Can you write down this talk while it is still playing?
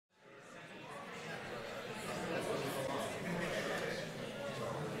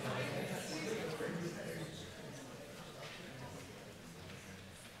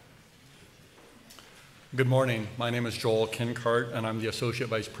Good morning. My name is Joel Kincart, and I'm the Associate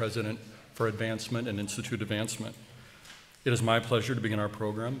Vice President for Advancement and Institute Advancement. It is my pleasure to begin our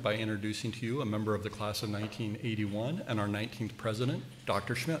program by introducing to you a member of the class of 1981 and our 19th president,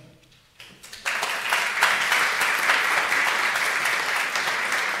 Dr. Schmidt.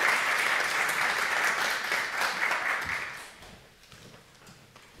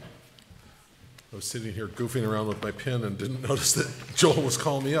 I was sitting here goofing around with my pen and didn't notice that Joel was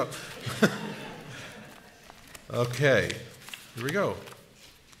calling me up. Okay, here we go.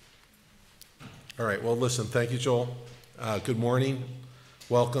 All right, well, listen, thank you, Joel. Good morning.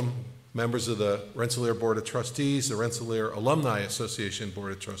 Welcome, members of the Rensselaer Board of Trustees, the Rensselaer Alumni Association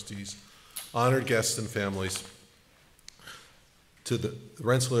Board of Trustees, honored guests and families, to the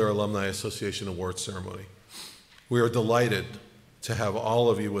Rensselaer Alumni Association Awards ceremony. We are delighted to have all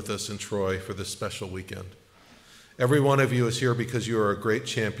of you with us in Troy for this special weekend. Every one of you is here because you are a great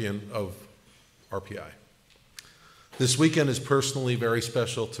champion of RPI. This weekend is personally very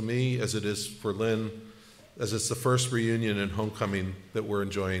special to me, as it is for Lynn, as it's the first reunion and homecoming that we're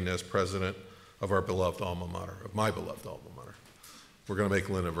enjoying as president of our beloved alma mater, of my beloved alma mater. We're going to make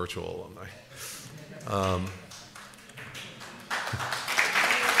Lynn a virtual alumni.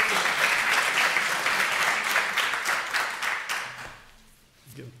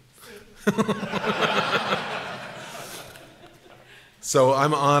 So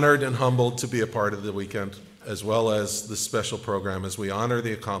I'm honored and humbled to be a part of the weekend, as well as this special program, as we honor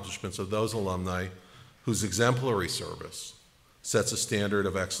the accomplishments of those alumni whose exemplary service sets a standard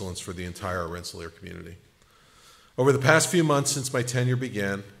of excellence for the entire Rensselaer community. Over the past few months since my tenure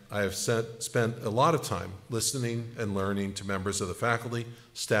began, I have spent a lot of time listening and learning to members of the faculty,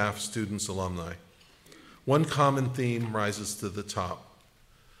 staff, students, alumni. One common theme rises to the top: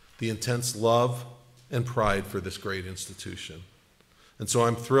 the intense love and pride for this great institution. And so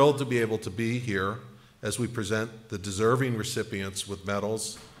I'm thrilled to be able to be here as we present the deserving recipients with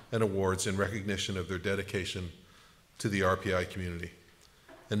medals and awards in recognition of their dedication to the RPI community.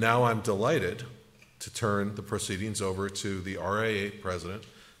 And now I'm delighted to turn the proceedings over to the RIA president,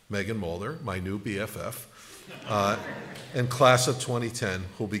 Megan Mulder, my new BFF, and class of 2010,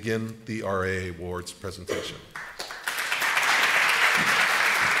 who'll begin the RIA awards presentation.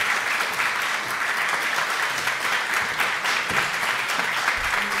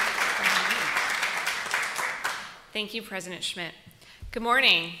 Thank you, President Schmidt. Good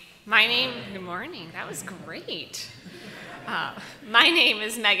morning. Good morning. That was great. My name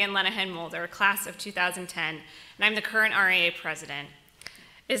is Megan Lenahan Mulder, class of 2010, and I'm the current RIA president.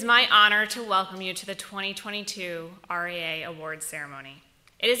 It is my honor to welcome you to the 2022 RIA Awards ceremony.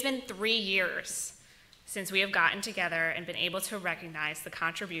 It has been 3 years since we have gotten together and been able to recognize the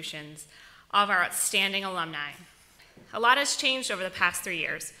contributions of our outstanding alumni. A lot has changed over the past 3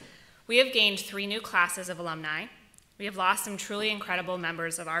 years. We have gained 3 new classes of alumni. We have lost some truly incredible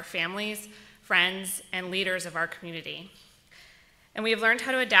members of our families, friends, and leaders of our community. And we have learned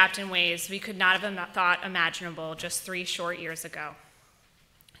how to adapt in ways we could not have thought imaginable just 3 short years ago.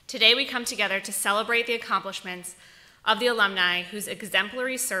 Today we come together to celebrate the accomplishments of the alumni whose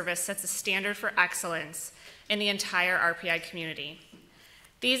exemplary service sets a standard for excellence in the entire RPI community.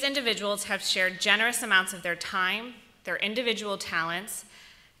 These individuals have shared generous amounts of their time, their individual talents,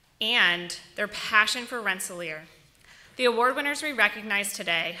 and their passion for Rensselaer. The award winners we recognize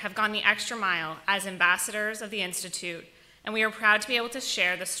today have gone the extra mile as ambassadors of the Institute, and we are proud to be able to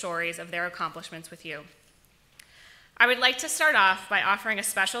share the stories of their accomplishments with you. I would like to start off by offering a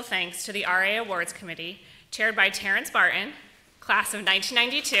special thanks to the RIA Awards Committee, chaired by Terrence Barton, class of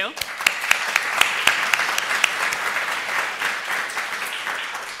 1992.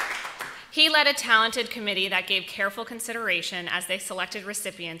 He led a talented committee that gave careful consideration as they selected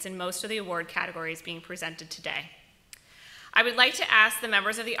recipients in most of the award categories being presented today. I would like to ask the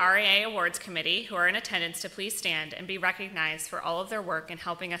members of the RIA Awards Committee who are in attendance to please stand and be recognized for all of their work in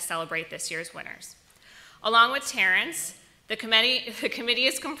helping us celebrate this year's winners. Along with Terrence, the committee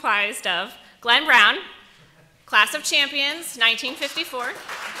is comprised of Glenn Brown, class of champions, 1954.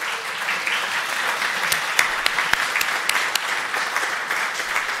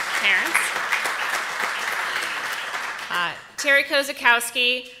 Terrence. Terry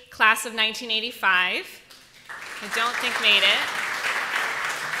Kozakowski, class of 1985. I don't think made it.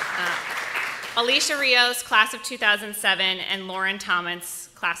 Alicia Rios, class of 2007, and Lauren Thomas,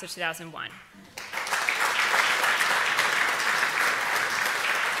 class of 2001.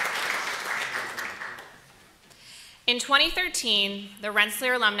 In 2013, the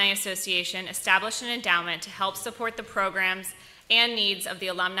Rensselaer Alumni Association established an endowment to help support the programs and needs of the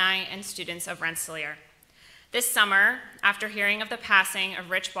alumni and students of Rensselaer. This summer, after hearing of the passing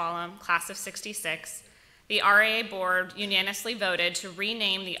of Rich Ballum, class of '66, the RAA board unanimously voted to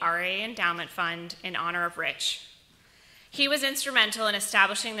rename the RAA Endowment Fund in honor of Rich. He was instrumental in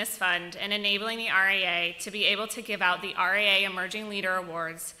establishing this fund and enabling the RAA to be able to give out the RAA Emerging Leader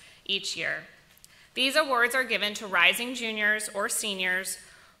Awards each year. These awards are given to rising juniors or seniors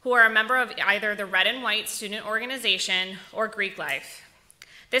who are a member of either the Red and White Student Organization or Greek Life.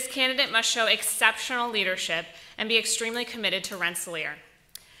 This candidate must show exceptional leadership and be extremely committed to Rensselaer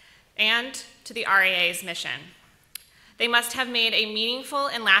and to the RAA's mission. They must have made a meaningful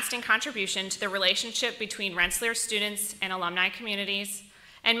and lasting contribution to the relationship between Rensselaer students and alumni communities,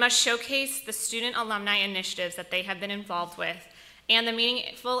 and must showcase the student alumni initiatives that they have been involved with and the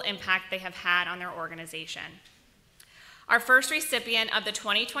meaningful impact they have had on their organization. Our first recipient of the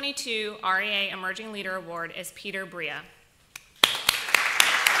 2022 RAA Emerging Leader Award is Peter Bria.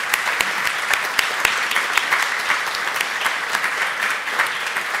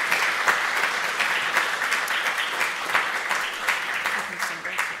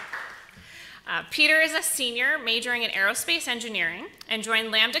 Peter is a senior majoring in aerospace engineering and joined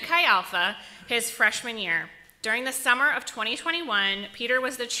Lambda Chi Alpha his freshman year. During the summer of 2021, Peter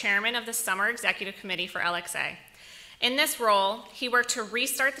was the chairman of the Summer Executive Committee for LXA. In this role, he worked to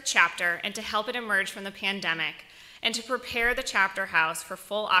restart the chapter and to help it emerge from the pandemic and to prepare the chapter house for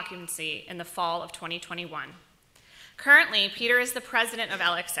full occupancy in the fall of 2021. Currently, Peter is the president of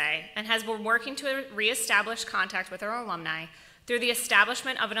LXA and has been working to reestablish contact with our alumni through the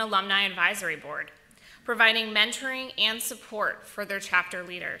establishment of an alumni advisory board, providing mentoring and support for their chapter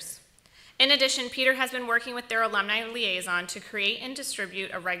leaders. In addition, Peter has been working with their alumni liaison to create and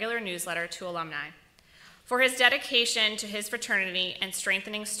distribute a regular newsletter to alumni. For his dedication to his fraternity and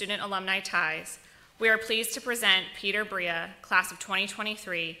strengthening student alumni ties, we are pleased to present Peter Bria, class of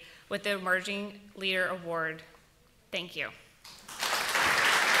 2023, with the Emerging Leader Award. Thank you.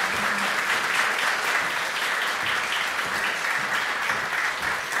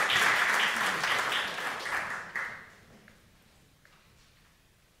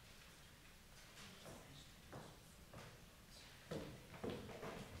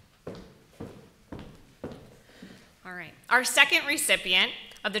 All right. Our second recipient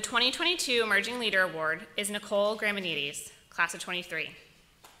of the 2022 Emerging Leader Award is Nicole Gramanides, class of 23.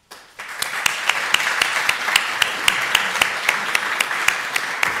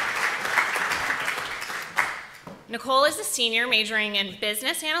 Nicole is a senior majoring in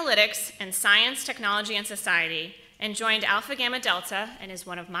business analytics and science, technology, and society, and joined Alpha Gamma Delta, and is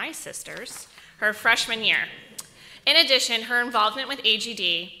one of my sisters, her freshman year. In addition, her involvement with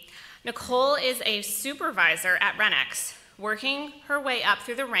AGD, Nicole is a supervisor at Renx. Working her way up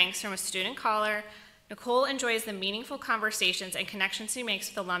through the ranks from a student caller, Nicole enjoys the meaningful conversations and connections she makes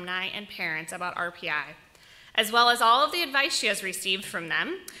with alumni and parents about RPI, as well as all of the advice she has received from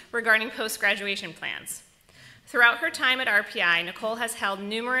them regarding post-graduation plans. Throughout her time at RPI, Nicole has held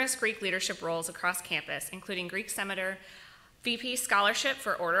numerous Greek leadership roles across campus, including Greek Senator, VP Scholarship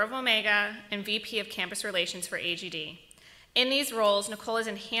for Order of Omega, and VP of Campus Relations for AGD. In these roles, Nicole is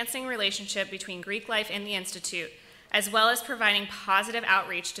enhancing relationship between Greek life and the Institute, as well as providing positive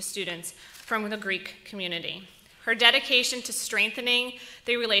outreach to students from the Greek community. Her dedication to strengthening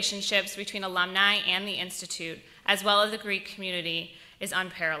the relationships between alumni and the Institute, as well as the Greek community, is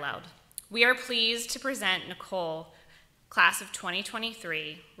unparalleled. We are pleased to present Nicole, class of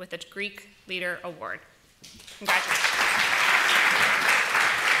 2023, with the Greek Leader Award. Congratulations.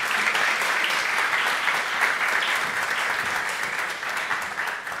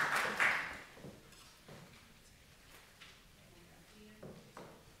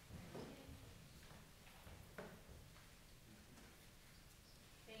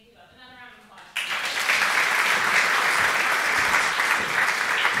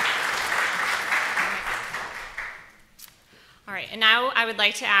 All right, and now I would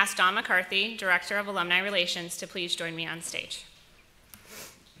like to ask Don McCarthy, Director of Alumni Relations, to please join me on stage.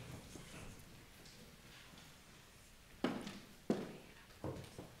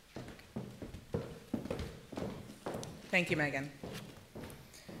 Thank you, Megan.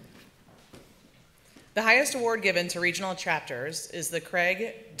 The highest award given to regional chapters is the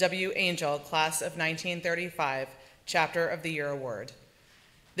Craig W. Angel Class of 1935 Chapter of the Year Award.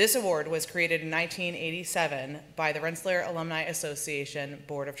 This award was created in 1987 by the Rensselaer Alumni Association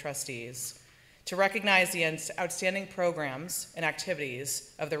Board of Trustees to recognize the outstanding programs and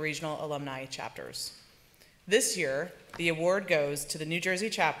activities of the regional alumni chapters. This year, the award goes to the New Jersey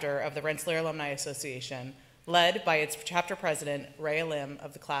chapter of the Rensselaer Alumni Association, led by its chapter president, Ray Lim,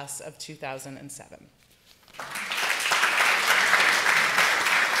 of the class of 2007.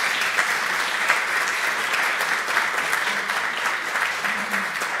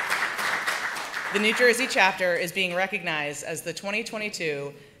 The New Jersey chapter is being recognized as the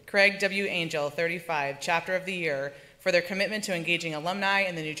 2022 Craig W. Angel 35 Chapter of the Year for their commitment to engaging alumni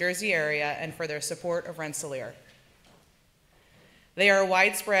in the New Jersey area and for their support of Rensselaer. They are a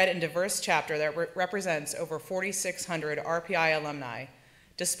widespread and diverse chapter that represents over 4,600 RPI alumni.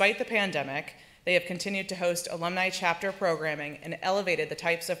 Despite the pandemic, they have continued to host alumni chapter programming and elevated the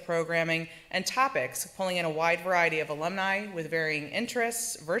types of programming and topics, pulling in a wide variety of alumni with varying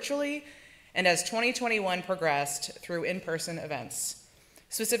interests virtually and as 2021 progressed through in-person events.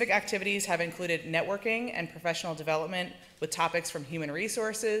 Specific activities have included networking and professional development with topics from human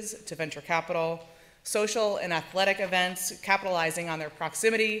resources to venture capital, social and athletic events capitalizing on their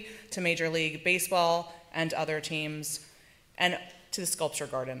proximity to Major League Baseball and other teams, and to the sculpture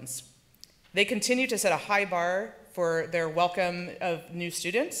gardens. They continue to set a high bar for their welcome of new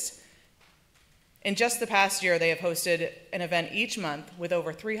students. In just the past year, they have hosted an event each month with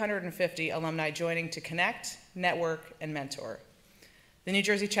over 350 alumni joining to connect, network, and mentor. The New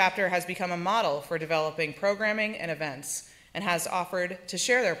Jersey chapter has become a model for developing programming and events and has offered to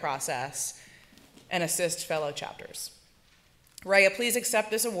share their process and assist fellow chapters. Raya, please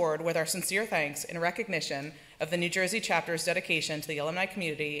accept this award with our sincere thanks in recognition of the New Jersey chapter's dedication to the alumni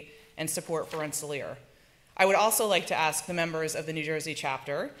community and support for Rensselaer. I would also like to ask the members of the New Jersey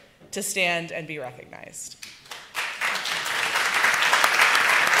chapter to stand and be recognized.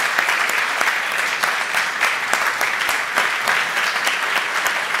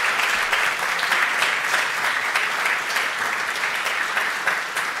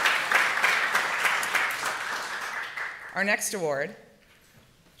 Our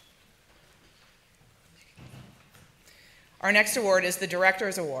next award is the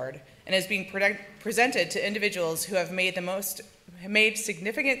Director's Award and is being presented to individuals who have made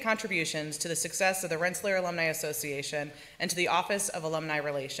significant contributions to the success of the Rensselaer Alumni Association and to the Office of Alumni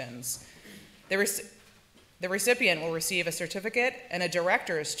Relations. The recipient will receive a certificate and a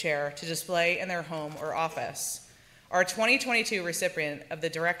director's chair to display in their home or office. Our 2022 recipient of the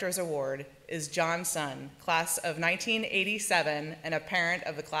Director's Award is John Sun, class of 1987 and a parent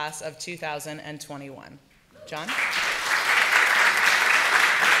of the class of 2021. John?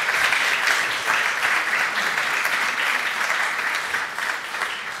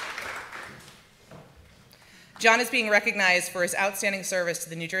 John is being recognized for his outstanding service to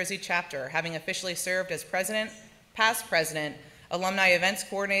the New Jersey chapter, having officially served as president, past president, alumni events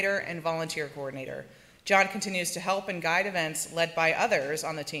coordinator, and volunteer coordinator. John continues to help and guide events led by others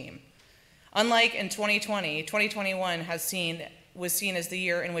on the team. Unlike in 2020, 2021 was seen as the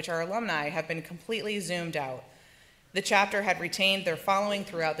year in which our alumni have been completely zoomed out. The chapter had retained their following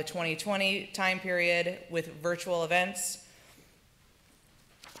throughout the 2020 time period with virtual events.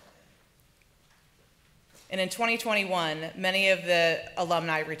 And in 2021, many of the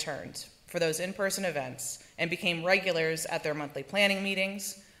alumni returned for those in-person events and became regulars at their monthly planning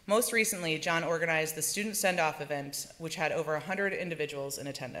meetings. Most recently, John organized the student send-off event, which had over 100 individuals in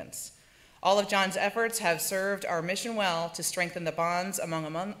attendance. All of John's efforts have served our mission well to strengthen the bonds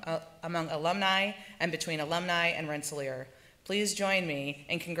among alumni and between alumni and Rensselaer. Please join me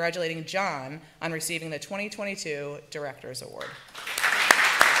in congratulating John on receiving the 2022 Director's Award.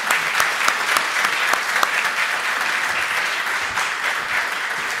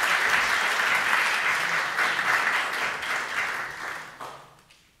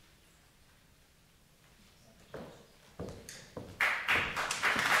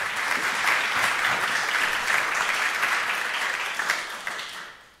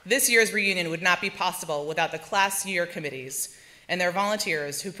 This year's reunion would not be possible without the class year committees and their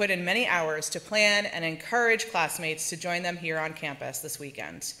volunteers who put in many hours to plan and encourage classmates to join them here on campus this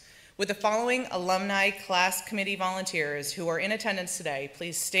weekend. With the following alumni class committee volunteers who are in attendance today,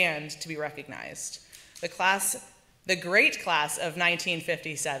 please stand to be recognized. The great class of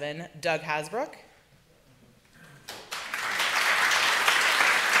 1957, Doug Hasbrook.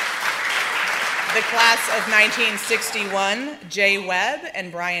 The class of 1961, Jay Webb and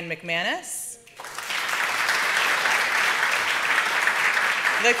Brian McManus.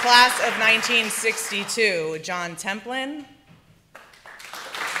 The class of 1962, John Templin.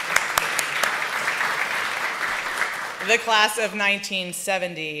 The class of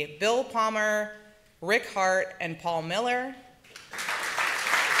 1970, Bill Palmer, Rick Hart, and Paul Miller.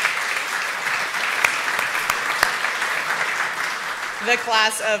 The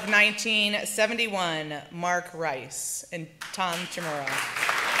class of 1971, Mark Rice and Tom Chimura.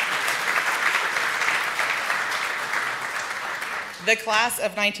 The class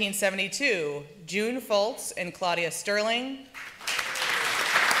of 1972, June Foltz and Claudia Sterling.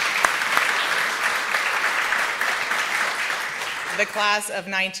 The class of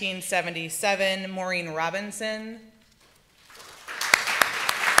 1977, Maureen Robinson.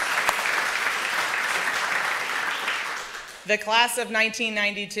 The class of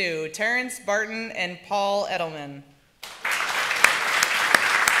 1992, Terrence Barton and Paul Edelman.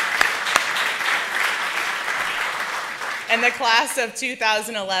 And the class of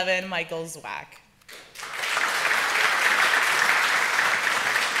 2011, Michael Zwack.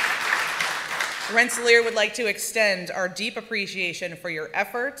 Rensselaer would like to extend our deep appreciation for your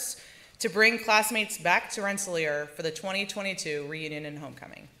efforts to bring classmates back to Rensselaer for the 2022 reunion and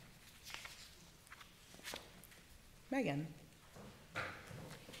homecoming. Megan.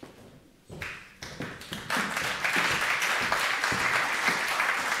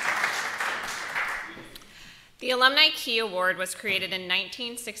 The Alumni Key Award was created in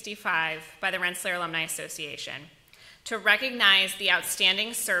 1965 by the Rensselaer Alumni Association to recognize the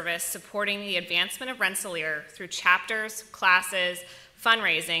outstanding service supporting the advancement of Rensselaer through chapters, classes,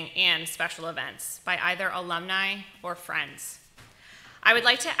 fundraising, and special events by either alumni or friends. I would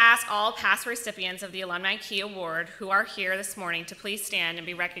like to ask all past recipients of the Alumni Key Award who are here this morning to please stand and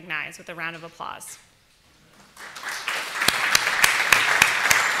be recognized with a round of applause.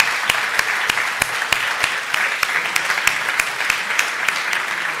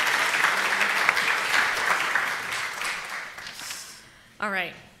 All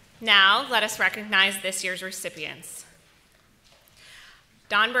right, now let us recognize this year's recipients.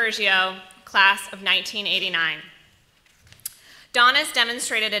 Don Bergio, class of 1989. Don has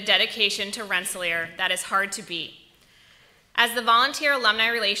demonstrated a dedication to Rensselaer that is hard to beat. As the volunteer alumni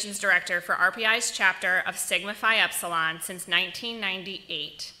relations director for RPI's chapter of Sigma Phi Epsilon since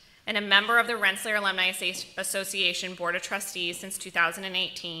 1998, and a member of the Rensselaer Alumni Association Board of Trustees since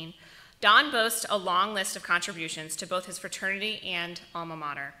 2018, Don boasts a long list of contributions to both his fraternity and alma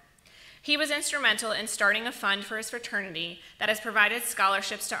mater. He was instrumental in starting a fund for his fraternity that has provided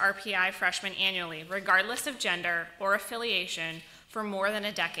scholarships to RPI freshmen annually, regardless of gender or affiliation, for more than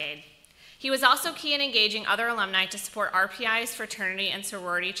a decade. He was also key in engaging other alumni to support RPI's fraternity and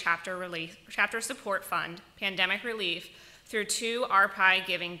sorority chapter support fund, Pandemic Relief, through 2 RPI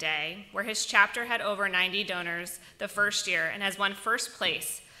Giving Day, where his chapter had over 90 donors the first year and has won first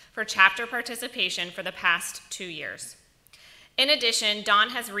place for chapter participation for the past 2 years. In addition,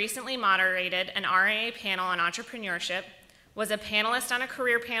 Don has recently moderated an RIA panel on entrepreneurship, was a panelist on a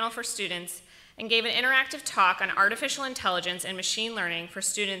career panel for students, and gave an interactive talk on artificial intelligence and machine learning for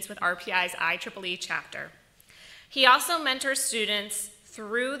students with RPI's IEEE chapter. He also mentors students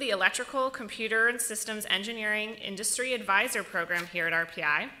through the Electrical, Computer, and Systems Engineering Industry Advisor Program here at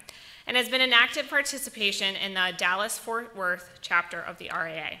RPI, and has been an active participation in the Dallas-Fort Worth chapter of the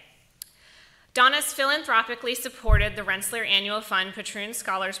RIA. Don has philanthropically supported the Rensselaer Annual Fund Patroon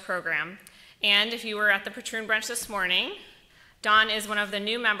Scholars Program, and if you were at the Patroon Brunch this morning, Don is one of the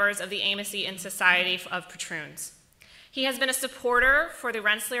new members of the Amos-Eaton Society of Patroons. He has been a supporter for the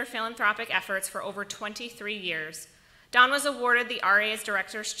Rensselaer philanthropic efforts for over 23 years. Don was awarded the RA's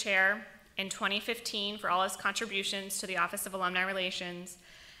Director's Chair in 2015 for all his contributions to the Office of Alumni Relations,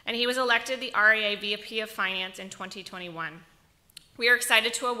 and he was elected the RAA VP of Finance in 2021. We are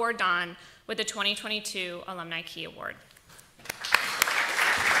excited to award Don with the 2022 Alumni Key Award.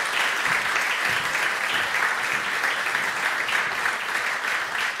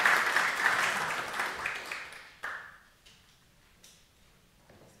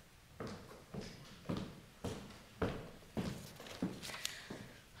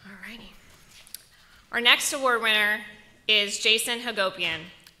 Alrighty. Our next award winner is Jason Hagopian,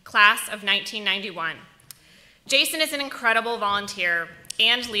 class of 1991. Jason is an incredible volunteer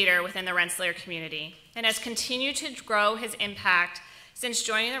and leader within the Rensselaer community and has continued to grow his impact since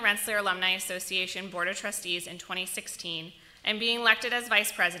joining the Rensselaer Alumni Association Board of Trustees in 2016 and being elected as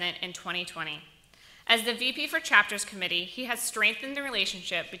Vice President in 2020. As the VP for Chapters Committee, he has strengthened the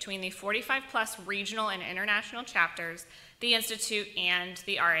relationship between the 45-plus regional and international chapters, the Institute, and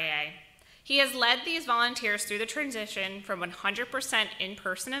the RAA. He has led these volunteers through the transition from 100%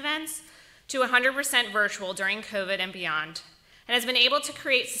 in-person events to 100% virtual during COVID and beyond, and has been able to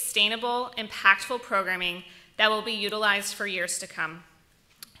create sustainable, impactful programming that will be utilized for years to come.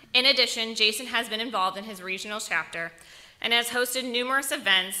 In addition, Jason has been involved in his regional chapter and has hosted numerous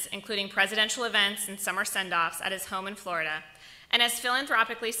events, including presidential events and summer send-offs at his home in Florida, and has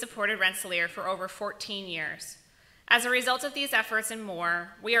philanthropically supported Rensselaer for over 14 years. As a result of these efforts and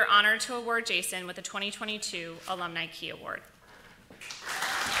more, we are honored to award Jason with the 2022 Alumni Key Award.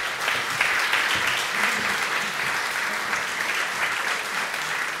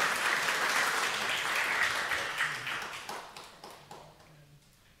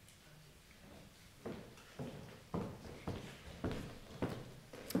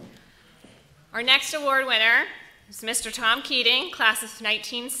 Our next award winner is Mr. Tom Keating, class of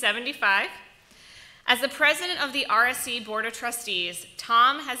 1975. As the president of the RSE Board of Trustees,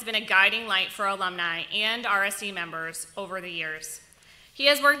 Tom has been a guiding light for alumni and RSE members over the years. He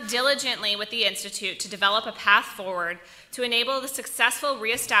has worked diligently with the Institute to develop a path forward to enable the successful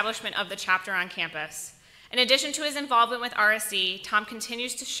reestablishment of the chapter on campus. In addition to his involvement with RSE, Tom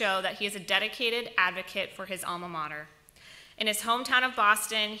continues to show that he is a dedicated advocate for his alma mater. In his hometown of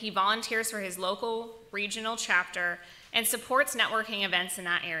Boston, he volunteers for his local regional chapter and supports networking events in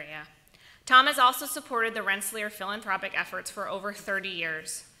that area. Tom has also supported the Rensselaer philanthropic efforts for over 30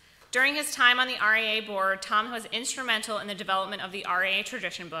 years. During his time on the RAA board, Tom was instrumental in the development of the RAA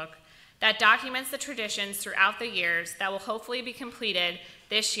tradition book that documents the traditions throughout the years that will hopefully be completed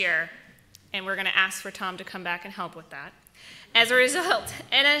this year, and we're going to ask for Tom to come back and help with that. As a result,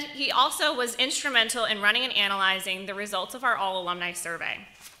 he also was instrumental in running and analyzing the results of our all-alumni survey.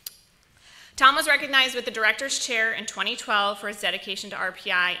 Tom was recognized with the Director's Chair in 2012 for his dedication to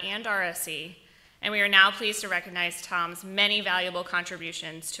RPI and RSE, and we are now pleased to recognize Tom's many valuable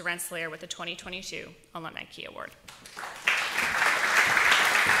contributions to Rensselaer with the 2022 Alumni Key Award.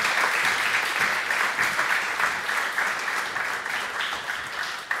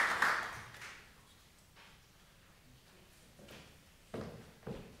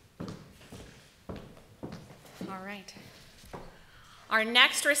 All right. Our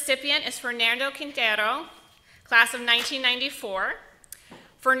next recipient is Fernando Quintero, class of 1994.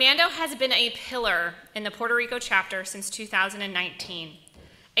 Fernando has been a pillar in the Puerto Rico chapter since 2019,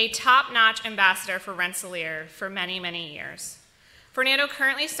 a top-notch ambassador for Rensselaer for many, many years. Fernando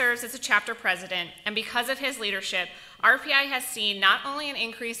currently serves as a chapter president, and because of his leadership, RPI has seen not only an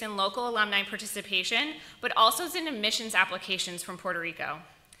increase in local alumni participation, but also in admissions applications from Puerto Rico.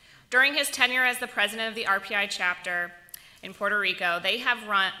 During his tenure as the president of the RPI chapter in Puerto Rico, they have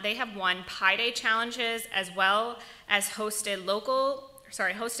won Pi Day challenges as well as hosted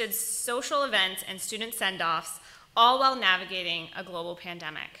social events and student send-offs, all while navigating a global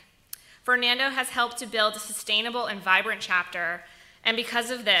pandemic. Fernando has helped to build a sustainable and vibrant chapter, and because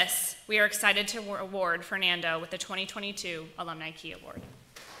of this, we are excited to award Fernando with the 2022 Alumni Key Award.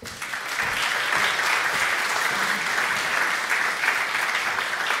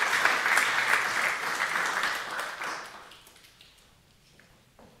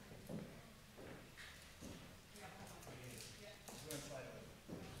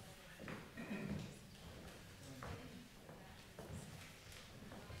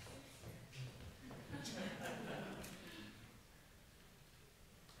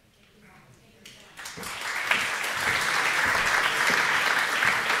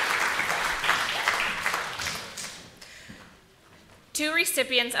 Two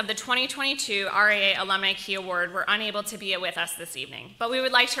recipients of the 2022 RAA Alumni Key Award were unable to be with us this evening, but we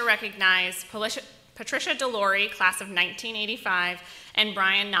would like to recognize Patricia Delory, class of 1985, and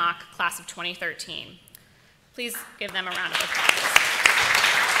Brian Knock, class of 2013. Please give them a round of applause.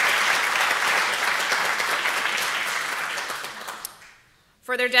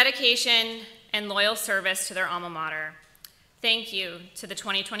 For their dedication and loyal service to their alma mater, thank you to the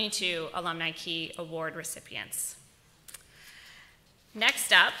 2022 Alumni Key Award recipients.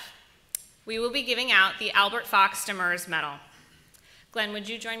 Next up, we will be giving out the Albert Fox Demers Medal. Glenn, would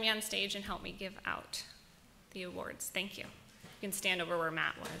you join me on stage and help me give out the awards? Thank you. You can stand over where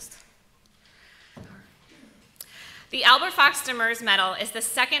Matt was. The Albert Fox Demers Medal is the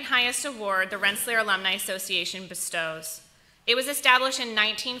second highest award the Rensselaer Alumni Association bestows. It was established in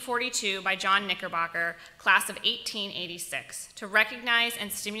 1942 by John Knickerbocker, class of 1886, to recognize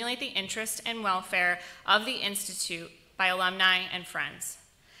and stimulate the interest and welfare of the Institute by alumni and friends.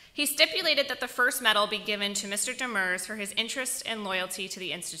 He stipulated that the first medal be given to Mr. Demers for his interest and loyalty to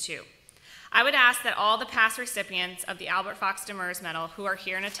the Institute. I would ask that all the past recipients of the Albert Fox Demers Medal who are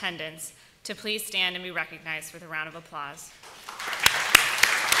here in attendance to please stand and be recognized with a round of applause.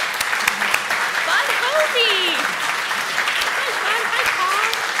 Bud Hovey! Hi,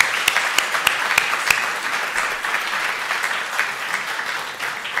 Paul.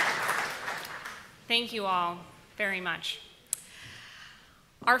 Thank you all very much.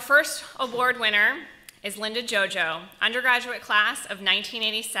 Our first award winner is Linda Jojo, undergraduate class of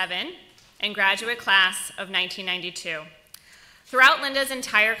 1987 and graduate class of 1992. Throughout Linda's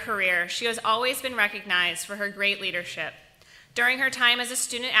entire career, she has always been recognized for her great leadership. During her time as a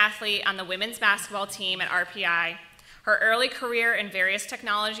student athlete on the women's basketball team at RPI, her early career in various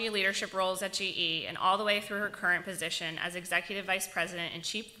technology leadership roles at GE, and all the way through her current position as Executive Vice President and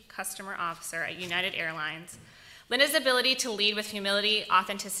Chief Customer Officer at United Airlines, Linda's ability to lead with humility,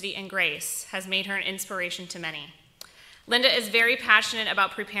 authenticity, and grace has made her an inspiration to many. Linda is very passionate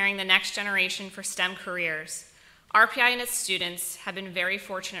about preparing the next generation for STEM careers. RPI and its students have been very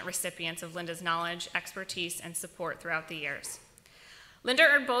fortunate recipients of Linda's knowledge, expertise, and support throughout the years. Linda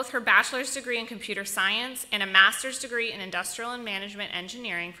earned both her bachelor's degree in computer science and a master's degree in industrial and management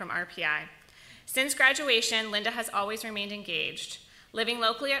engineering from RPI. Since graduation, Linda has always remained engaged, living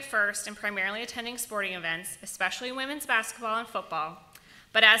locally at first and primarily attending sporting events, especially women's basketball and football.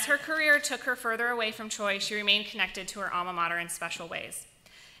 But as her career took her further away from Troy, she remained connected to her alma mater in special ways.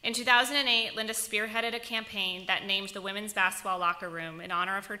 In 2008, Linda spearheaded a campaign that named the women's basketball locker room in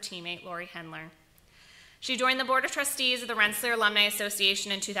honor of her teammate, Lori Hendler. She joined the Board of Trustees of the Rensselaer Alumni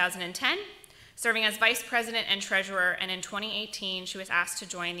Association in 2010, serving as Vice President and Treasurer, and in 2018, she was asked to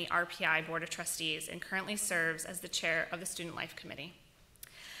join the RPI Board of Trustees and currently serves as the Chair of the Student Life Committee.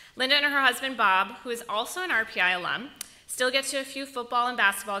 Linda and her husband, Bob, who is also an RPI alum, still get to a few football and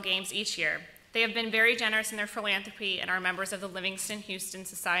basketball games each year. They have been very generous in their philanthropy and are members of the Livingston-Houston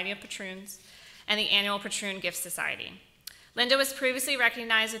Society of Patroons and the annual Patroon Gift Society. Linda was previously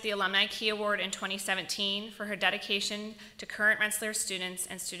recognized with the Alumni Key Award in 2017 for her dedication to current Rensselaer students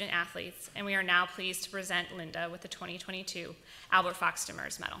and student athletes, and we are now pleased to present Linda with the 2022 Albert Fox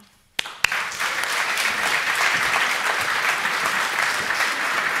Demers Medal.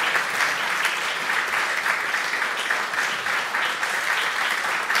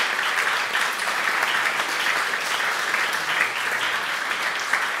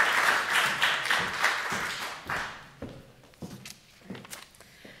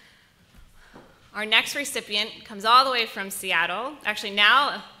 Our next recipient comes all the way from Seattle, actually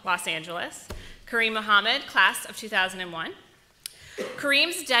now Los Angeles, Kareem Muhammad, class of 2001.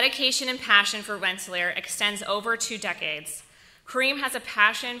 Kareem's dedication and passion for Rensselaer extends over 2 decades. Kareem has a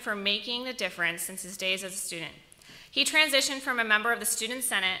passion for making the difference since his days as a student. He transitioned from a member of the Student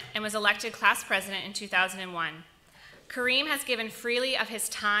Senate and was elected class president in 2001. Kareem has given freely of his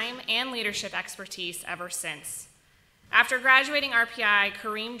time and leadership expertise ever since. After graduating RPI,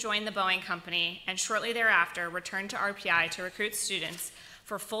 Kareem joined the Boeing Company and shortly thereafter returned to RPI to recruit students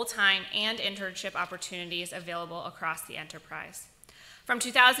for full-time and internship opportunities available across the enterprise. From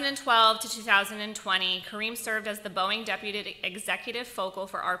 2012 to 2020, Kareem served as the Boeing Deputy Executive Focal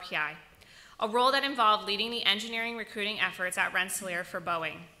for RPI, a role that involved leading the engineering recruiting efforts at Rensselaer for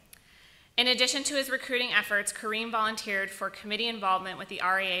Boeing. In addition to his recruiting efforts, Kareem volunteered for committee involvement with the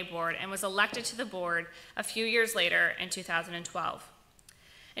RAA board and was elected to the board a few years later in 2012.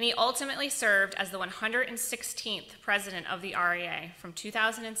 And he ultimately served as the 116th president of the RAA from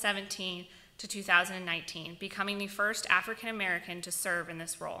 2017 to 2019, becoming the first African American to serve in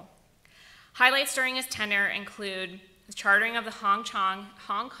this role. Highlights during his tenure include the chartering of the Hong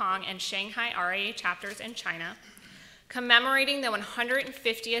Kong and Shanghai RAA chapters in China, commemorating the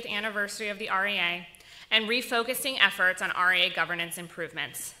 150th anniversary of the RAA, and refocusing efforts on RAA governance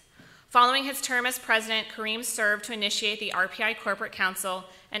improvements. Following his term as president, Kareem served to initiate the RPI Corporate Council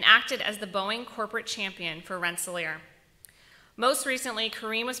and acted as the Boeing Corporate Champion for Rensselaer. Most recently,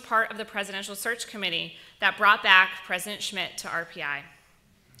 Kareem was part of the Presidential Search Committee that brought back President Schmidt to RPI.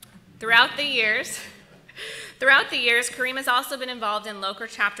 Throughout the years, Kareem has also been involved in local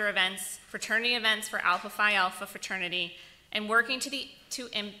chapter events, fraternity events for Alpha Phi Alpha fraternity, and working to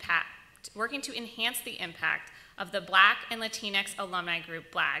enhance the impact of the Black and Latinx alumni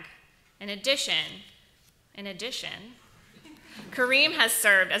group, BLAG. In addition, Kareem has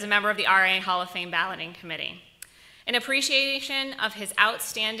served as a member of the RA Hall of Fame Balloting Committee. In appreciation of his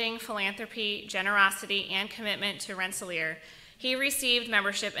outstanding philanthropy, generosity, and commitment to Rensselaer, he received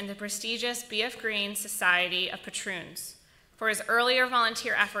membership in the prestigious B.F. Green Society of Patroons. For his earlier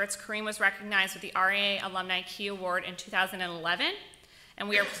volunteer efforts, Kareem was recognized with the RAA Alumni Key Award in 2011, and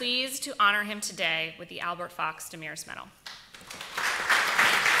we are pleased to honor him today with the Albert Fox Demers Medal.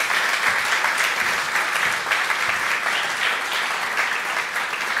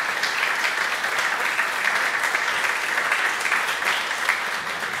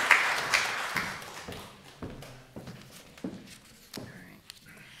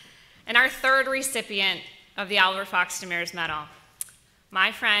 And our third recipient of the Albert Fox Demers Medal, my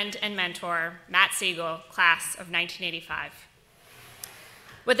friend and mentor, Matt Siegel, class of 1985.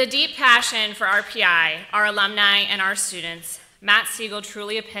 With a deep passion for RPI, our alumni, and our students, Matt Siegel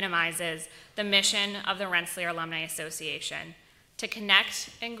truly epitomizes the mission of the Rensselaer Alumni Association to connect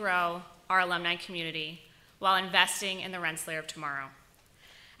and grow our alumni community while investing in the Rensselaer of tomorrow.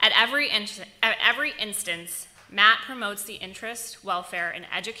 At every instance, Matt promotes the interest, welfare, and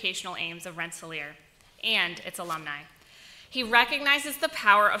educational aims of Rensselaer and its alumni. He recognizes the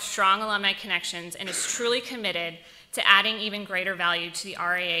power of strong alumni connections and is truly committed to adding even greater value to the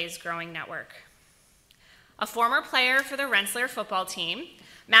RAA's growing network. A former player for the Rensselaer football team,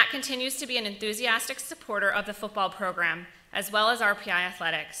 Matt continues to be an enthusiastic supporter of the football program, as well as RPI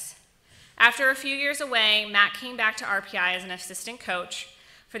athletics. After a few years away, Matt came back to RPI as an assistant coach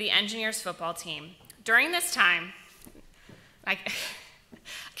for the Engineers football team. During this time, I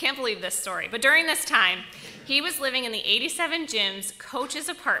can't believe this story, but during this time, he was living in the 87 Gym's coach's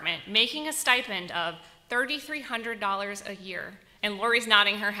apartment, making a stipend of $3,300 a year. And Lori's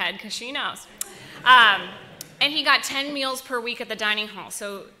nodding her head because she knows. And he got 10 meals per week at the dining hall.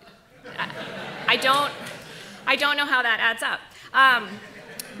 So I don't know how that adds up.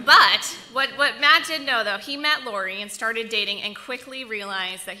 But what Matt did know, though, he met Lori and started dating and quickly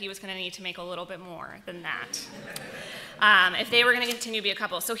realized that he was going to need to make a little bit more than that if they were going to continue to be a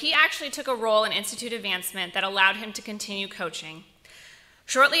couple. So he actually took a role in Institute Advancement that allowed him to continue coaching.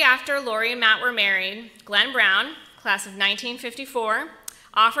 Shortly after Lori and Matt were married, Glenn Brown, class of 1954,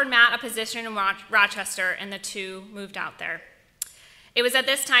 offered Matt a position in Rochester, and the two moved out there. It was at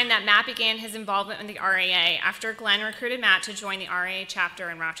this time that Matt began his involvement in the RAA after Glenn recruited Matt to join the RAA chapter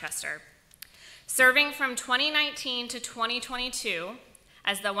in Rochester. Serving from 2019 to 2022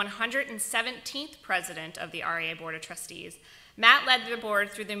 as the 117th president of the RAA Board of Trustees, Matt led the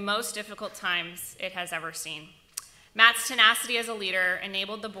board through the most difficult times it has ever seen. Matt's tenacity as a leader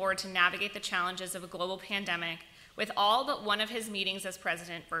enabled the board to navigate the challenges of a global pandemic with all but one of his meetings as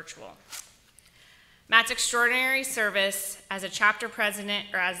president virtual. Matt's extraordinary service as a chapter president,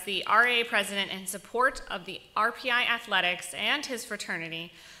 or as the RAA president in support of the RPI athletics and his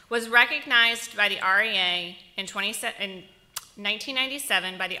fraternity, was recognized by the RAA in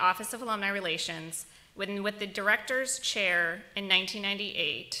 1997 by the Office of Alumni Relations, with the director's chair in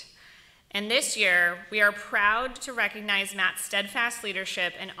 1998. And this year, we are proud to recognize Matt's steadfast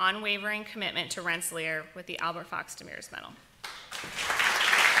leadership and unwavering commitment to Rensselaer with the Albert Fox Demers Medal.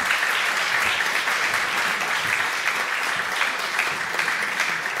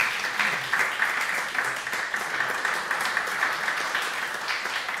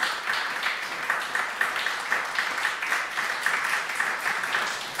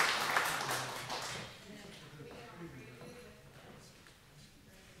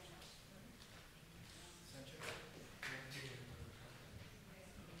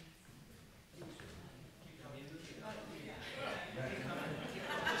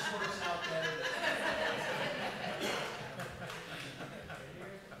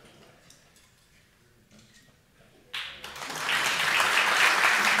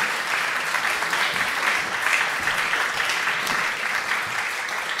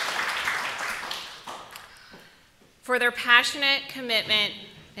 For their passionate commitment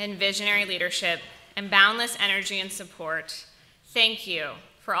and visionary leadership and boundless energy and support, thank you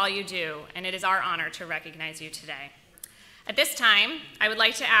for all you do, and it is our honor to recognize you today. At this time, I would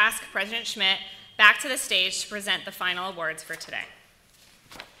like to ask President Schmidt back to the stage to present the final awards for today.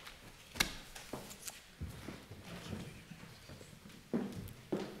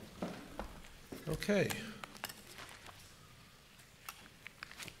 Okay.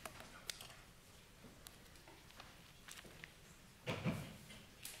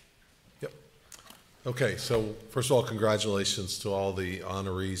 Okay, so first of all, congratulations to all the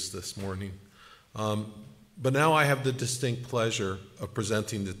honorees this morning. But now I have the distinct pleasure of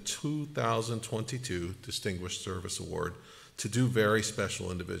presenting the 2022 Distinguished Service Award to two very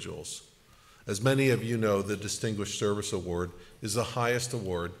special individuals. As many of you know, the Distinguished Service Award is the highest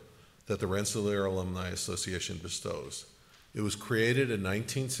award that the Rensselaer Alumni Association bestows. It was created in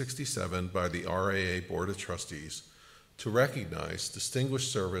 1967 by the RAA Board of Trustees to recognize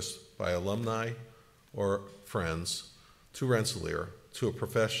distinguished service by alumni or friends to Rensselaer, to a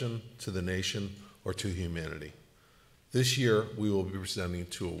profession, to the nation, or to humanity. This year, we will be presenting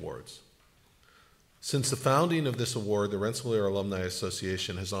two awards. Since the founding of this award, the Rensselaer Alumni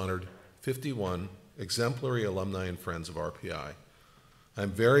Association has honored 51 exemplary alumni and friends of RPI.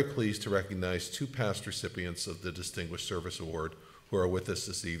 I'm very pleased to recognize two past recipients of the Distinguished Service Award who are with us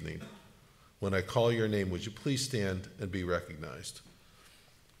this evening. When I call your name, would you please stand and be recognized?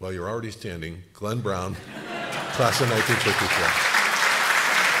 Well, you're already standing. Glenn Brown, class of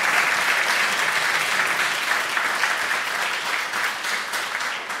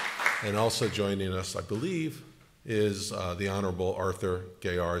 1954. And also joining us, I believe, is the Honorable Arthur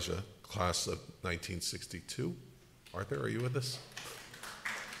Gayarja, class of 1962. Arthur, are you with us?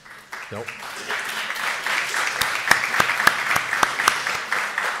 Nope.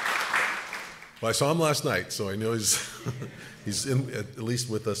 Well, I saw him last night, so I know he's at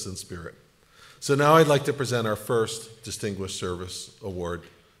least with us in spirit. So now I'd like to present our first Distinguished Service Award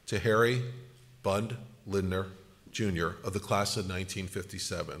to Harry Bud Lindner, Jr. of the class of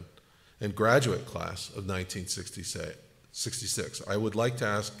 1957. and graduate class of 1966. I would like to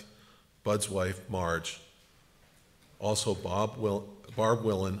ask Bud's wife, Marge, also Barb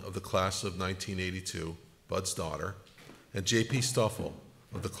Willen of the class of 1982, Bud's daughter, and J.P. Stoffel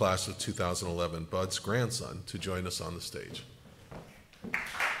of the class of 2011, Bud's grandson, to join us on the stage.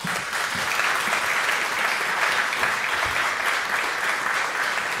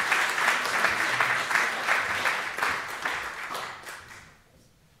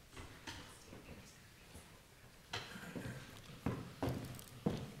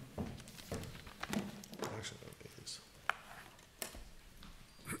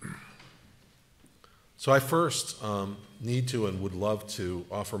 So I first need to and would love to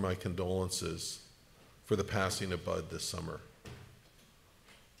offer my condolences for the passing of Bud this summer.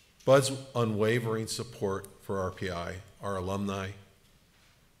 Bud's unwavering support for RPI, our alumni,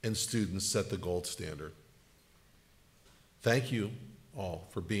 and students set the gold standard. Thank you all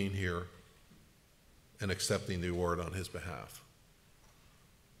for being here and accepting the award on his behalf.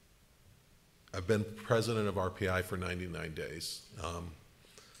 I've been president of RPI for 99 days.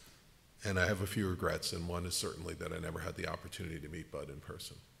 And I have a few regrets, and one is certainly that I never had the opportunity to meet Bud in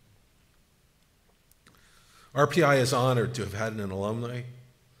person. RPI is honored to have had an alumni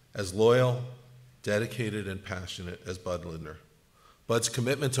as loyal, dedicated, and passionate as Bud Lindner. Bud's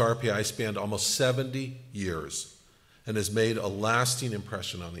commitment to RPI spanned almost 70 years and has made a lasting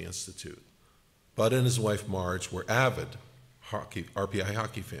impression on the Institute. Bud and his wife Marge were avid RPI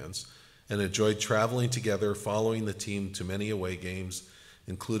hockey fans and enjoyed traveling together, following the team to many away games,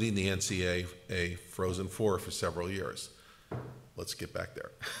 including the NCAA Frozen Four for several years. Let's get back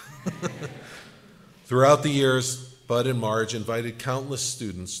there. Throughout the years, Bud and Marge invited countless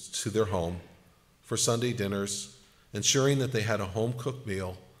students to their home for Sunday dinners, ensuring that they had a home-cooked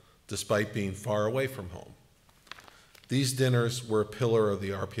meal despite being far away from home. These dinners were a pillar of the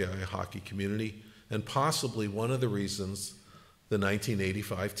RPI hockey community and possibly one of the reasons the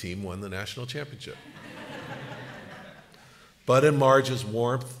 1985 team won the national championship. Bud and Marge's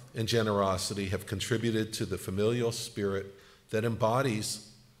warmth and generosity have contributed to the familial spirit that embodies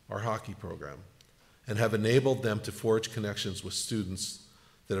our hockey program and have enabled them to forge connections with students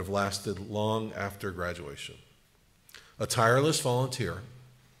that have lasted long after graduation. A tireless volunteer,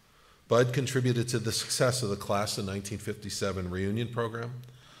 Bud contributed to the success of the class of 1957 reunion program,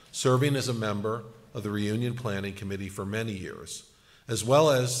 serving as a member of the reunion planning committee for many years, as well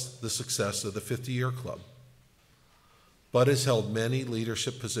as the success of the 50-year club. Bud has held many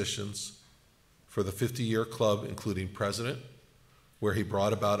leadership positions for the 50-year club, including president, where he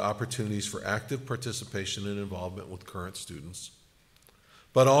brought about opportunities for active participation and involvement with current students,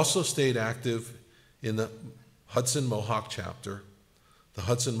 but also stayed active in the Hudson Mohawk chapter, the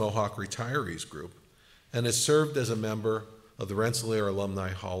Hudson Mohawk Retirees Group, and has served as a member of the Rensselaer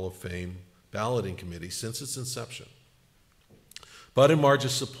Alumni Hall of Fame balloting committee since its inception. Bud and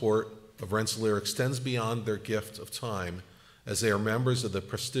Marge's support of Rensselaer extends beyond their gift of time, as they are members of the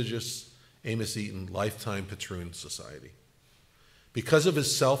prestigious Amos Eaton Lifetime Patroon Society. Because of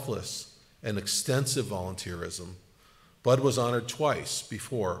his selfless and extensive volunteerism, Bud was honored twice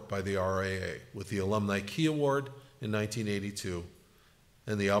before by the RAA with the Alumni Key Award in 1982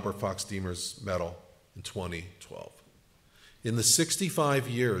 and the Albert Fox Demers Medal in 2012. In the 65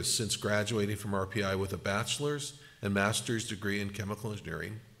 years since graduating from RPI with a bachelor's and master's degree in chemical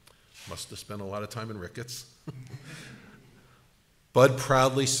engineering, must have spent a lot of time in Ricketts, Bud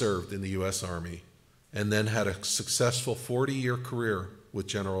proudly served in the U.S. Army and then had a successful 40-year career with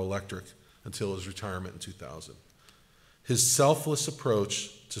General Electric until his retirement in 2000. His selfless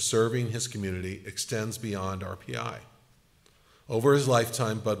approach to serving his community extends beyond RPI. Over his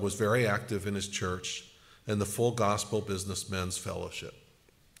lifetime, Bud was very active in his church and the Full Gospel Businessmen's Fellowship.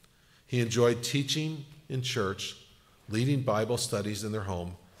 He enjoyed teaching in church, leading Bible studies in their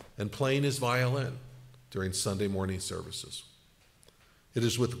home, and playing his violin during Sunday morning services. It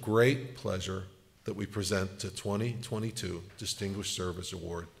is with great pleasure that we present the 2022 Distinguished Service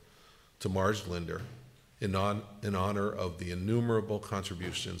Award to Marge Linder in honor of the innumerable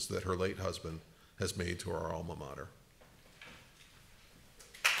contributions that her late husband has made to our alma mater.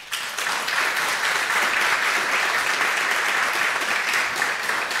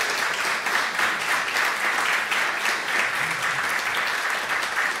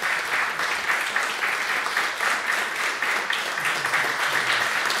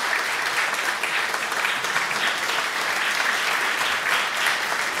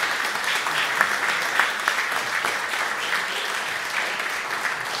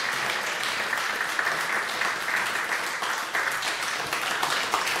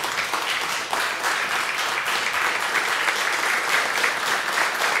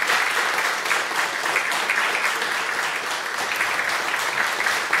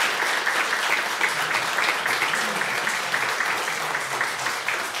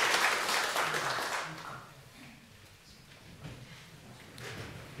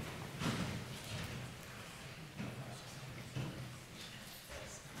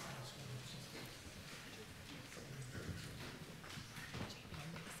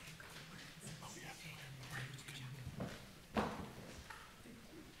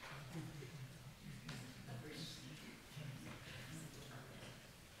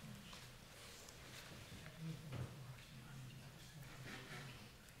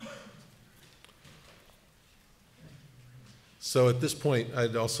 So at this point,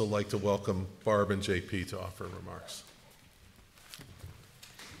 I'd also like to welcome Barb and JP to offer remarks.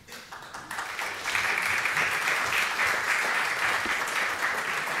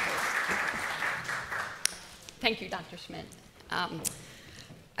 Thank you, Dr. Schmidt.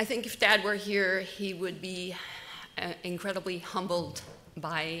 I think if Dad were here, he would be incredibly humbled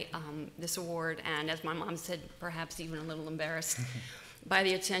by this award, and as my mom said, perhaps even a little embarrassed by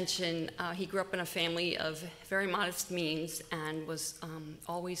the attention. He grew up in a family of very modest means and was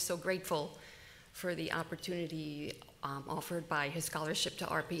always so grateful for the opportunity offered by his scholarship to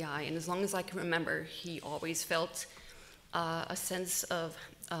RPI. And as long as I can remember, he always felt a sense of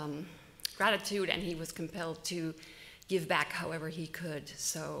gratitude, and he was compelled to give back however he could.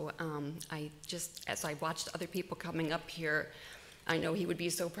 So as I watched other people coming up here, I know he would be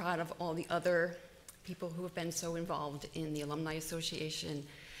so proud of all the other people who have been so involved in the Alumni Association,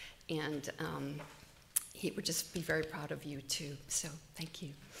 and he would just be very proud of you too. So thank you.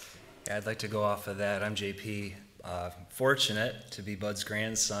 Yeah, I'd like to go off of that. I'm JP, fortunate to be Bud's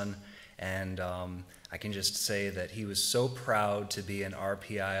grandson, and I can just say that he was so proud to be an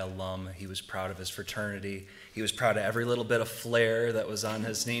RPI alum. He was proud of his fraternity. He was proud of every little bit of flair that was on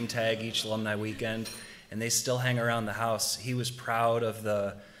his name tag each alumni weekend, and they still hang around the house. He was proud of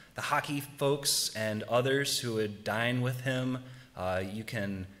the hockey folks and others who would dine with him. You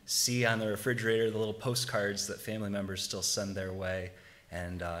can see on the refrigerator the little postcards that family members still send their way,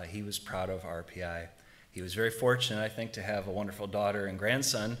 and he was proud of RPI. He was very fortunate, I think, to have a wonderful daughter and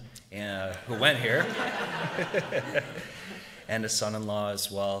grandson who went here, and a son-in-law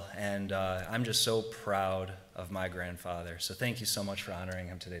as well. And I'm just so proud of my grandfather. So thank you so much for honoring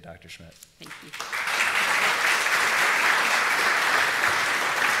him today, Dr. Schmidt. Thank you.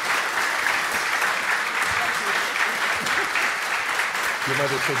 Your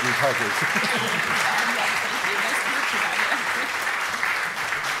mother said you huggers.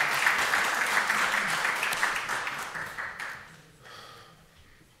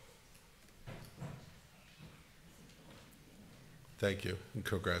 Thank you, and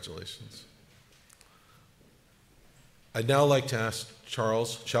congratulations. I'd now like to ask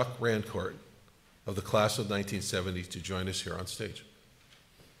Chuck Rancourt of the class of 1970 to join us here on stage.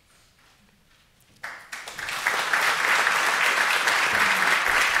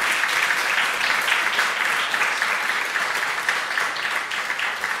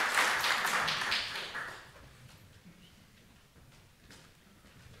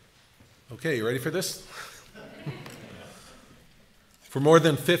 Okay, you ready for this? For more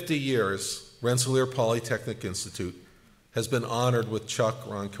than 50 years, Rensselaer Polytechnic Institute has been honored with Chuck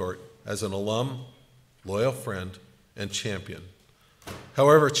Rancourt as an alum, loyal friend, and champion.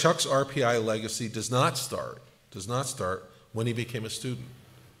 However, Chuck's RPI legacy does not start when he became a student,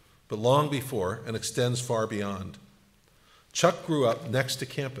 but long before and extends far beyond. Chuck grew up next to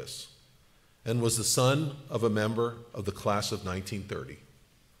campus and was the son of a member of the class of 1930.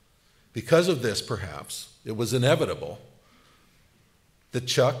 Because of this, perhaps, it was inevitable that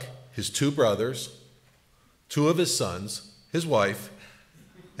Chuck, his two brothers, two of his sons, his wife,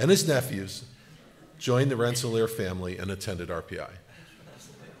 and his nephews joined the Rensselaer family and attended RPI.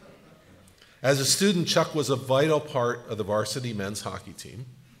 As a student, Chuck was a vital part of the varsity men's hockey team.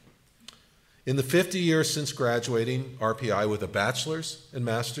 In the 50 years since graduating RPI with a bachelor's and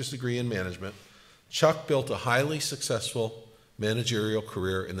master's degree in management, Chuck built a highly successful managerial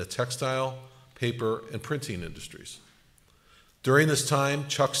career in the textile, paper, and printing industries. During this time,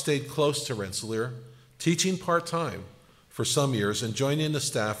 Chuck stayed close to Rensselaer, teaching part-time for some years and joining the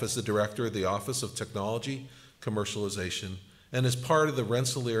staff as the director of the Office of Technology Commercialization and as part of the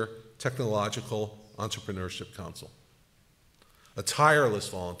Rensselaer Technological Entrepreneurship Council. A tireless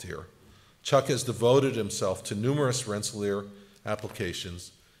volunteer, Chuck has devoted himself to numerous Rensselaer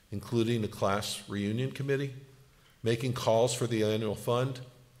applications, including the class reunion committee, making calls for the annual fund,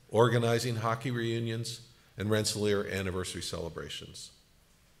 organizing hockey reunions, and Rensselaer anniversary celebrations.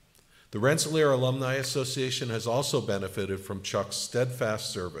 The Rensselaer Alumni Association has also benefited from Chuck's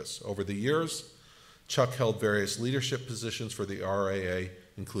steadfast service. Over the years, Chuck held various leadership positions for the RAA,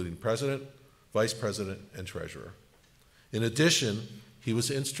 including president, vice president, and treasurer. In addition, he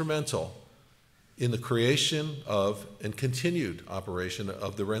was instrumental in the creation of and continued operation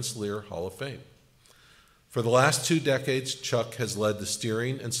of the Rensselaer Hall of Fame. For the last 2 decades, Chuck has led the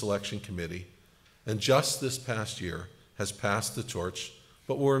steering and selection committee, and just this past year has passed the torch,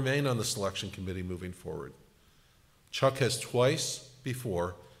 but will remain on the selection committee moving forward. Chuck has twice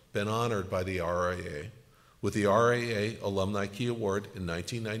before been honored by the RAA with the RAA Alumni Key Award in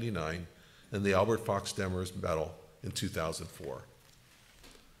 1999 and the Albert Fox Demers Medal in 2004.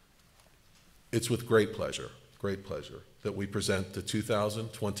 It's with great pleasure great pleasure that we present the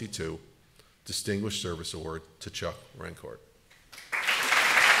 2022 Distinguished Service Award to Chuck Rancourt.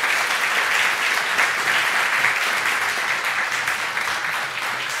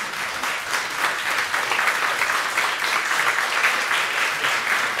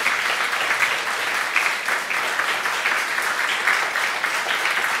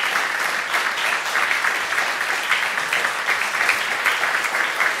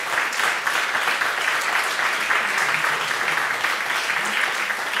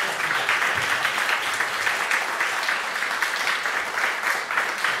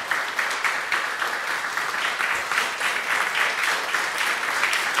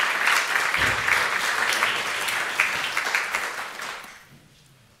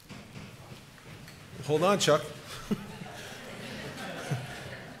 Hold on, Chuck.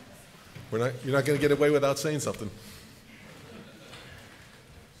 You're not going to get away without saying something.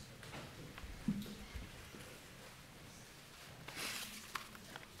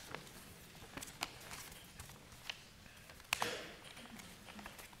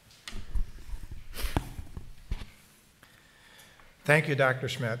 Thank you, Dr.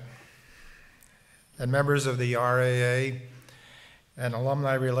 Schmidt, and members of the RAA and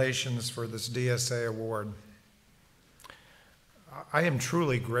Alumni Relations for this DSA award. I am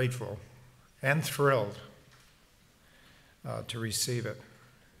truly grateful and thrilled to receive it.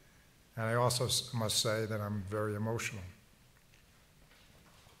 And I also must say that I'm very emotional.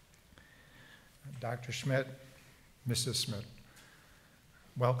 Dr. Schmidt, Mrs. Schmidt,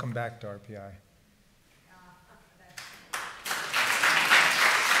 welcome back to RPI.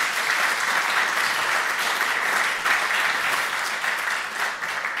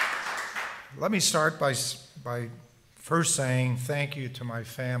 Let me start by first saying thank you to my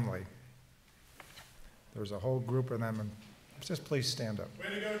family. There's a whole group of them, and just please stand up.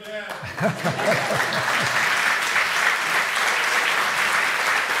 Way to go, Dad!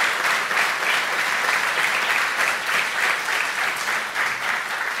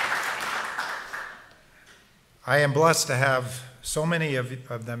 I am blessed to have so many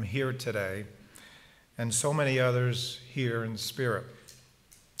of them here today, and so many others here in spirit.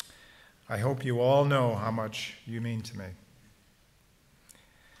 I hope you all know how much you mean to me.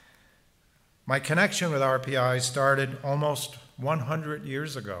 My connection with RPI started almost 100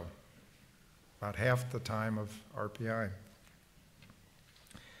 years ago, about half the time of RPI.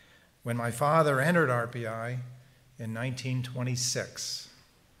 When my father entered RPI in 1926,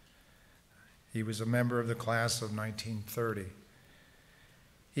 he was a member of the class of 1930.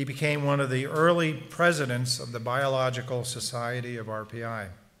 He became one of the early presidents of the Biological Society of RPI,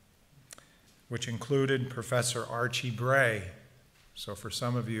 which included Professor Archie Bray. So for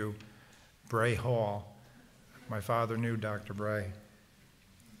some of you, Bray Hall. My father knew Dr. Bray.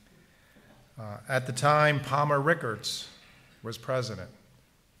 At the time, Palmer Rickards was president,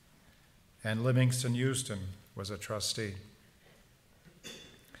 and Livingston Houston was a trustee.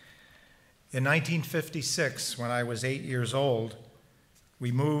 In 1956, when I was 8 years old,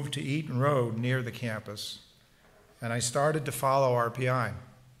 we moved to Eaton Road near the campus, and I started to follow RPI,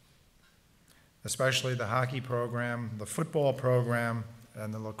 especially the hockey program, the football program,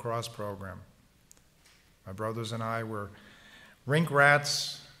 and the lacrosse program. My brothers and I were rink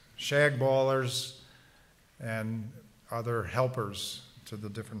rats, shag ballers, and other helpers to the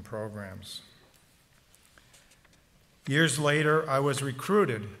different programs. Years later, I was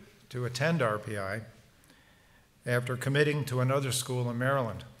recruited to attend RPI after committing to another school in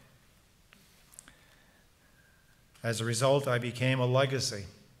Maryland. As a result, I became a legacy.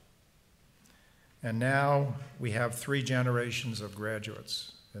 And now we have 3 generations of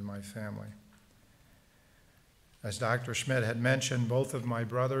graduates in my family. As Dr. Schmidt had mentioned, both of my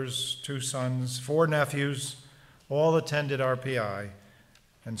brothers, 2 sons, 4 nephews, all attended RPI,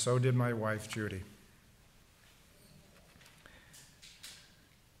 and so did my wife, Judy.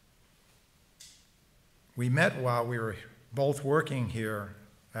 We met while we were both working here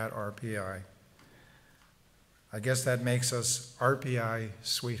at RPI. I guess that makes us RPI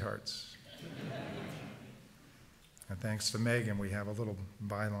sweethearts. And thanks to Megan, we have a little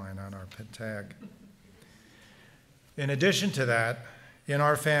byline on our pit tag. In addition to that, in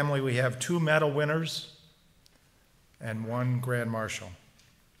our family, we have 2 medal winners and 1 Grand Marshal.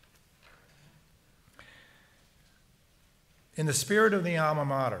 In the spirit of the alma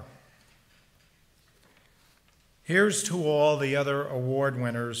mater, here's to all the other award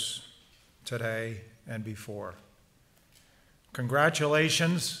winners today and before.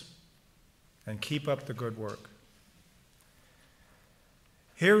 Congratulations, and keep up the good work.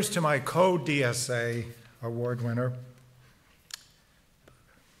 Here's to my co-DSA award winner,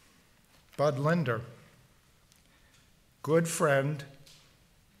 Bud Linder, good friend,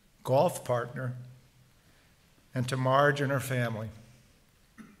 golf partner, and to Marge and her family.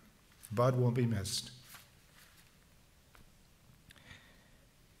 Bud will be missed.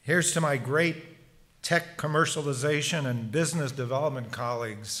 Here's to my great tech commercialization and business development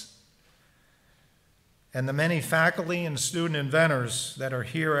colleagues and the many faculty and student inventors that are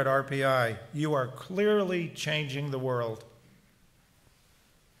here at RPI. You are clearly changing the world.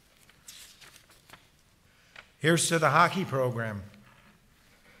 Here's to the hockey program.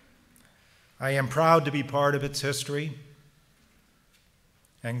 I am proud to be part of its history,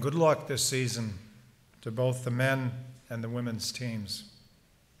 and good luck this season to both the men and the women's teams.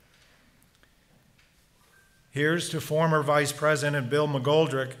 Here's to former Vice President Bill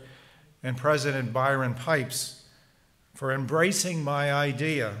McGoldrick and President Byron Pipes for embracing my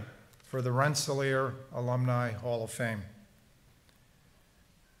idea for the Rensselaer Alumni Hall of Fame.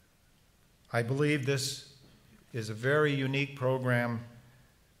 I believe this is a very unique program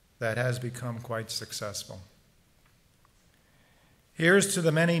that has become quite successful. Here's to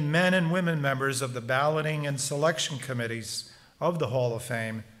the many men and women members of the balloting and selection committees of the Hall of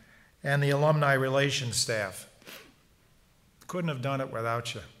Fame and the alumni relations staff. Couldn't have done it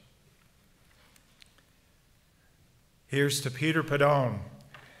without you. Here's to Peter Padone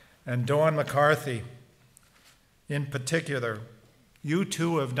and Dawn McCarthy. In particular, you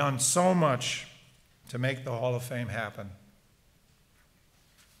two have done so much to make the Hall of Fame happen.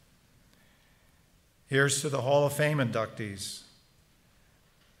 Here's to the Hall of Fame inductees,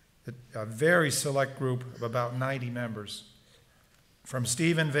 a very select group of about 90 members, from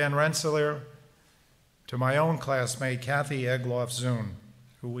Stephen Van Rensselaer to my own classmate, Kathy Egloff-Zune,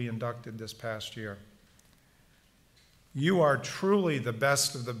 who we inducted this past year. You are truly the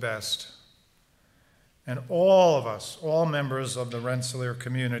best of the best, and all of us, all members of the Rensselaer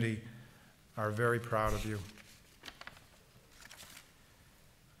community, are very proud of you.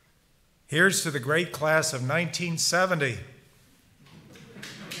 Here's to the great class of 1970.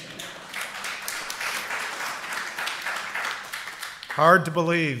 Hard to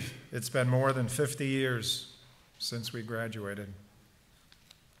believe it's been more than 50 years since we graduated.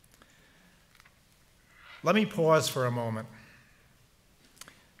 Let me pause for a moment,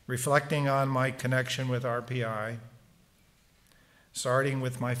 reflecting on my connection with RPI, starting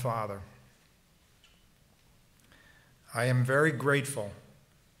with my father. I am very grateful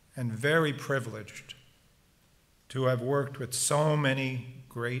and very privileged to have worked with so many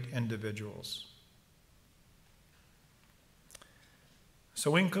great individuals.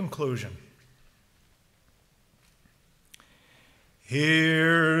 So in conclusion,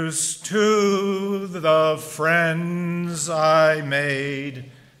 here's to the friends I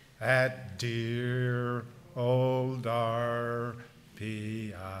made at dear old RPI.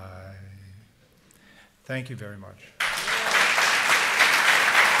 Thank you very much.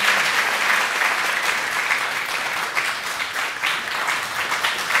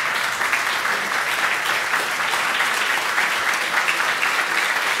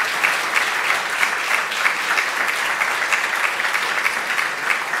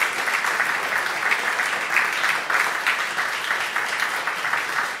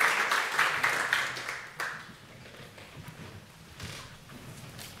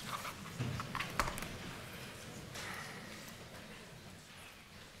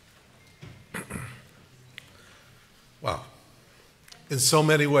 Wow. In so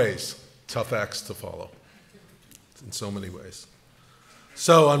many ways, tough acts to follow. In so many ways.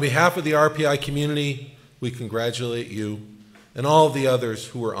 So on behalf of the RPI community, we congratulate you and all of the others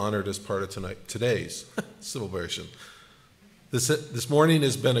who were honored as part of today's celebration. This morning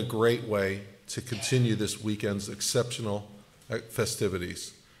has been a great way to continue this weekend's exceptional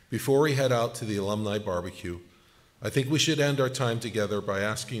festivities. Before we head out to the alumni barbecue, I think we should end our time together by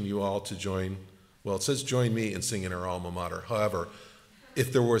asking you all to join. Well, it says join me in singing our alma mater. However,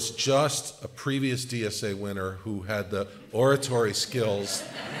 if there was just a previous DSA winner who had the oratory skills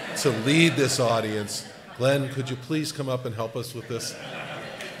to lead this audience, Glenn, could you please come up and help us with this?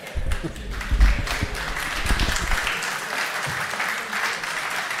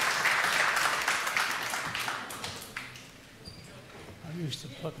 I used to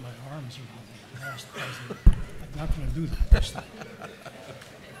put my arms around the last president. I'm not going to do that this time.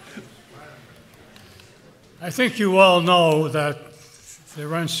 I think you all know that the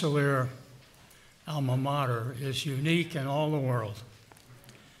Rensselaer alma mater is unique in all the world.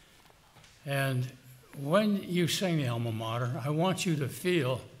 And when you sing the alma mater, I want you to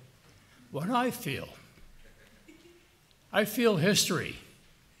feel what I feel. I feel history.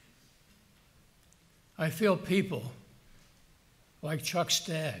 I feel people like Chuck's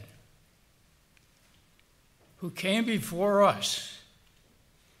dad, who came before us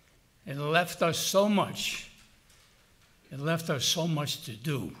and left us so much, and left us so much to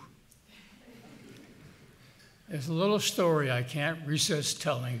do. There's a little story I can't resist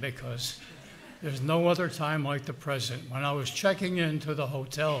telling because there's no other time like the present. When I was checking into the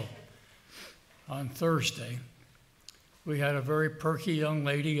hotel on Thursday, we had a very perky young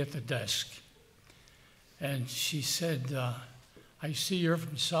lady at the desk. And she said, I see you're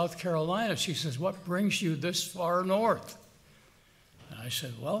from South Carolina. She says, what brings you this far north? And I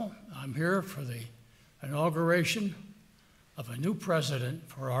said, well, I'm here for the inauguration of a new president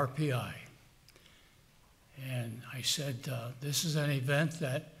for RPI. And I said, this is an event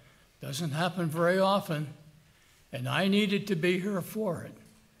that doesn't happen very often, and I needed to be here for it.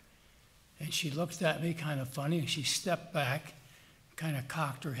 And she looked at me kind of funny, and she stepped back, kind of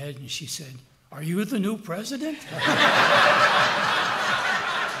cocked her head, and she said, are you the new president?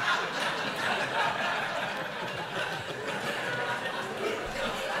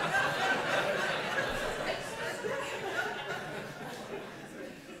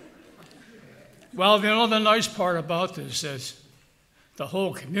 Well, you know, the nice part about this is the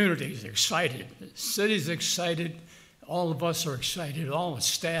whole community is excited. The city's excited. All of us are excited, all the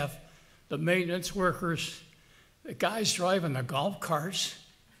staff, the maintenance workers, the guys driving the golf carts.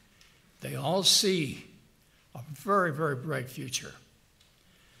 They all see a very, very bright future.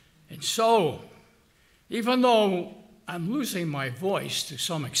 And so, even though I'm losing my voice to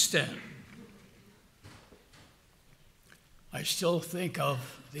some extent, I still think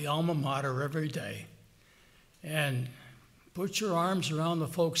of the alma mater every day. And put your arms around the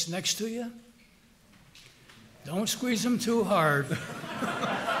folks next to you. Don't squeeze them too hard.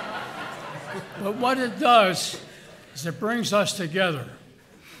 But what it does is it brings us together.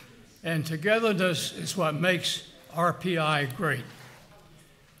 And togetherness is what makes RPI great.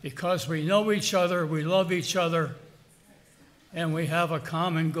 Because we know each other, we love each other, and we have a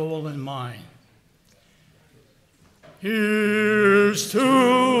common goal in mind. Here's to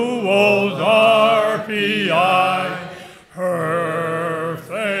old RPI, her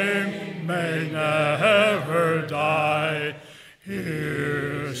fame may never die.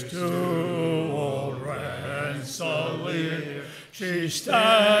 Here's to old Rensselaer, she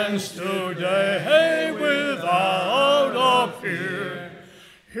stands today without a fear.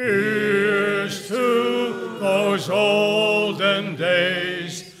 Here's to those olden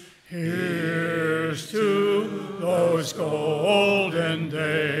days, here's to those golden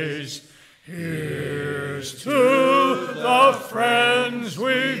days. Here's to the friends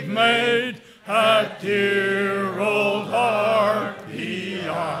we've made at dear old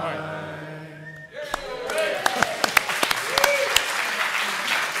RPI.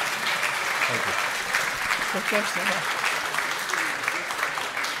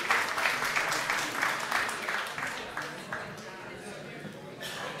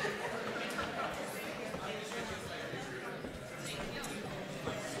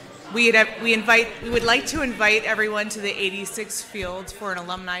 We would like to invite everyone to the 86th field for an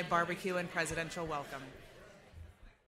alumni barbecue and presidential welcome.